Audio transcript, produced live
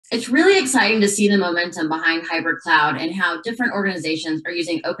It's really exciting to see the momentum behind hybrid cloud and how different organizations are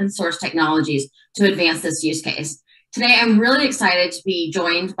using open source technologies to advance this use case. Today, I'm really excited to be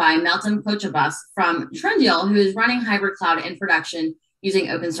joined by Meltem Kocabaş from Trendyol, who is running hybrid cloud in production using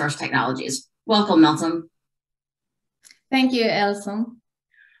open source technologies. Welcome, Meltem. Thank you, Allison.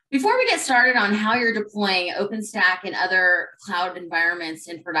 Before we get started on how you're deploying OpenStack and other cloud environments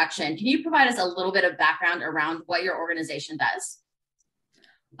in production, can you provide us a little bit of background around what your organization does?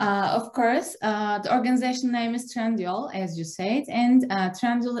 Of course, the organization name is Trendyol, as you said, and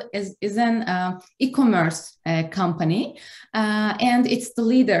Trendyol is an e-commerce company, and it's the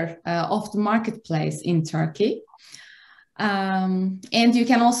leader of the marketplace in Turkey. And you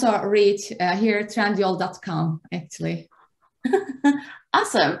can also reach here trendyol.com, actually.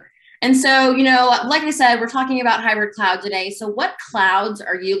 Awesome. And so, like I said, we're talking about hybrid cloud today. So what clouds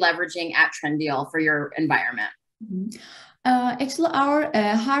are you leveraging at Trendyol for your environment? Actually, our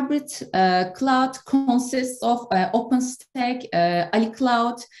hybrid cloud consists of OpenStack, Ali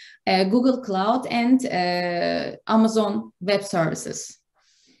Cloud, Google Cloud, and Amazon Web Services.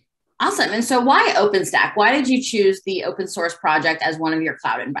 Awesome. And so why OpenStack? Why did you choose the open source project as one of your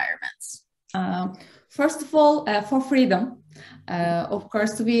cloud environments? First of all, for freedom. Of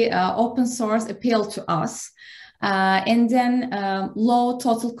course, to be open source appeal to us. And then low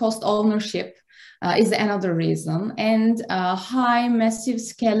total cost ownership is another reason. And high massive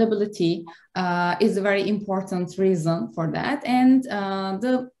scalability is a very important reason for that. And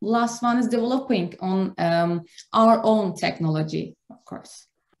the last one is developing on our own technology, of course.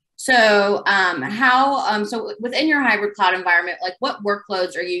 So so within your hybrid cloud environment, like what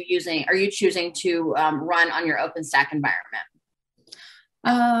workloads are you using? Are you choosing to run on your OpenStack environment?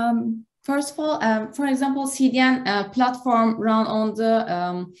 First of all, for example, CDN platform run on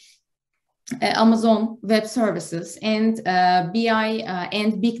the Amazon Web Services, and BI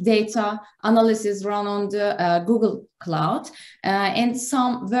and big data analysis run on the Google Cloud, and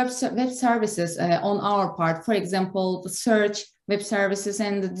some web services on our part. For example, the search web services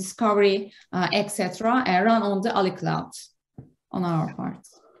and the discovery, etc., run on the Ali Cloud on our part.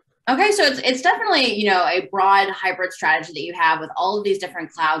 Okay, so it's definitely a broad hybrid strategy that you have with all of these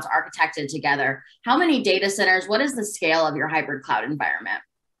different clouds architected together. How many data centers? What is the scale of your hybrid cloud environment?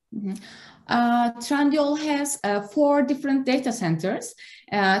 Mm-hmm. Trendyol has 4 different data centers.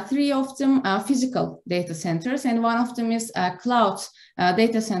 3 of them are physical data centers, and one of them is a cloud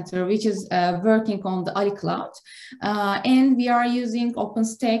data center, which is working on the Ali Cloud. And we are using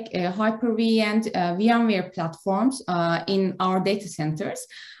OpenStack, Hyper-V, and VMware platforms in our data centers.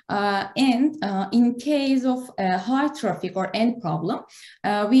 And in case of high traffic or any problem,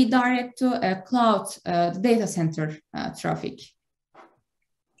 we direct to a cloud data center traffic.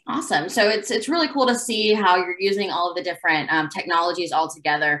 Awesome. So it's really cool to see how you're using all of the different technologies all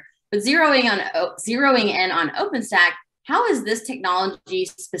together. But zeroing in on OpenStack, how has this technology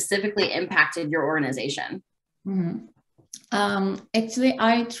specifically impacted your organization? Mm-hmm. Actually,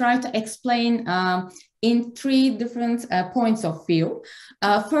 I try to explain in 3 different points of view.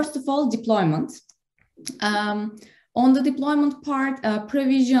 First of all, deployment. On the deployment part,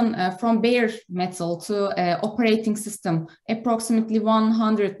 provision from bare metal to operating system, approximately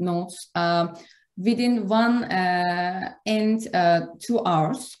 100 nodes within 1 and 2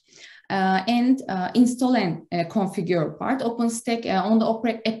 hours. And install and configure part, OpenStack on the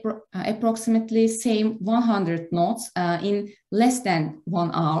approximately same 100 nodes in less than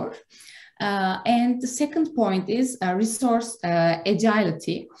 1 hour. And the second point is resource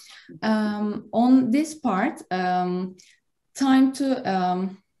agility. On this part, time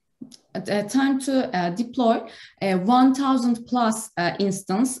to deploy 1,000 plus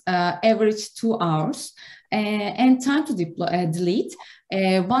instance, average 2 hours, and time to delete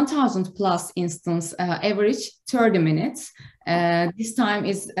 1,000 plus instance, average 30 minutes. This time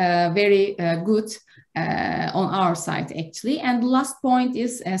is very good on our side, actually. And the last point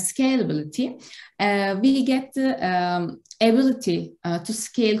is scalability. We get the ability to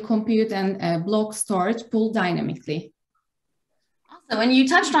scale compute and block storage pool dynamically. Awesome. And you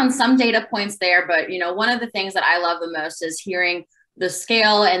touched on some data points there, but one of the things that I love the most is hearing the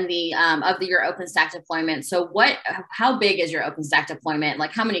scale and the of your OpenStack deployment. So how big is your OpenStack deployment?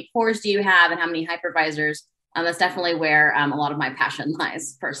 Like how many cores do you have and how many hypervisors? That's definitely where a lot of my passion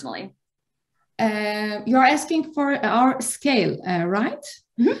lies personally. You're asking for our scale, right?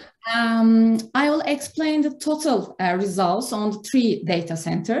 Mm-hmm. I will explain the total results on the 3 data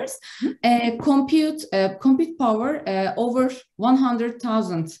centers. Mm-hmm. Compute power over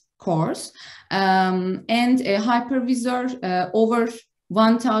 100,000 cores, and a hypervisor over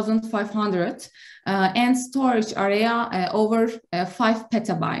 1,500 and storage area over 5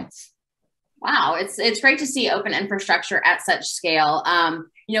 petabytes. Wow, it's great to see open infrastructure at such scale.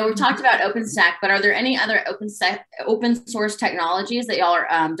 We've talked about OpenStack, but are there any other open source technologies that y'all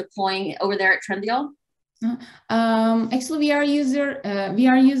are deploying over there at Trendyol? Actually, we are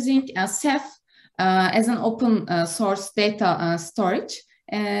using Ceph as an open source data storage,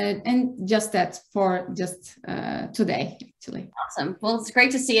 and just that for today, actually. Awesome. Well, it's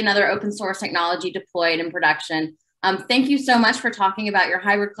great to see another open source technology deployed in production. Thank you so much for talking about your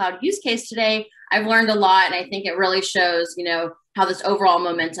hybrid cloud use case today. I've learned a lot, and I think it really shows, how this overall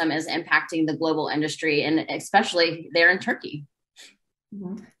momentum is impacting the global industry, and especially there in Turkey.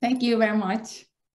 Thank you very much.